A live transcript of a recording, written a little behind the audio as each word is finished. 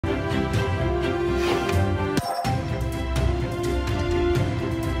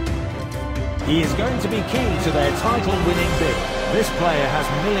He is going to be key to their title-winning bid. This player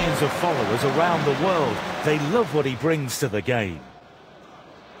has millions of followers around the world. They love what he brings to the game.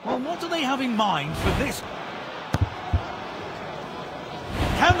 Well, what do they have in mind for this?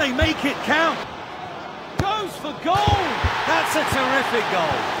 Can they make it count? Goes for goal! That's a terrific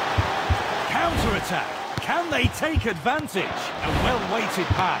goal. Counter-attack. Can they take advantage? A well-weighted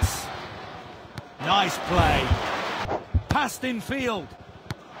pass. Nice play. Passed in field.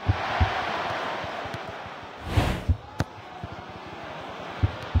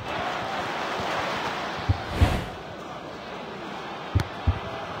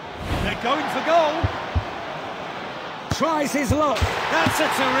 They're going for goal. Tries his luck. That's a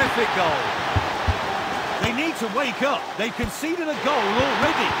terrific goal. They need to wake up. They've conceded a goal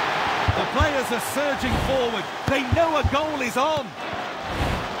already. The players are surging forward. They know a goal is on.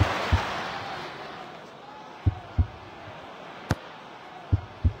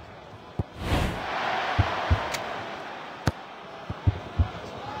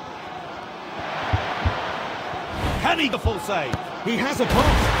 Can he get a full save? He has a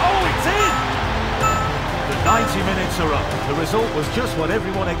pass. Oh, it's in! The 90 minutes are up. The result was just what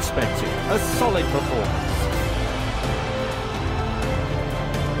everyone expected. A solid performance.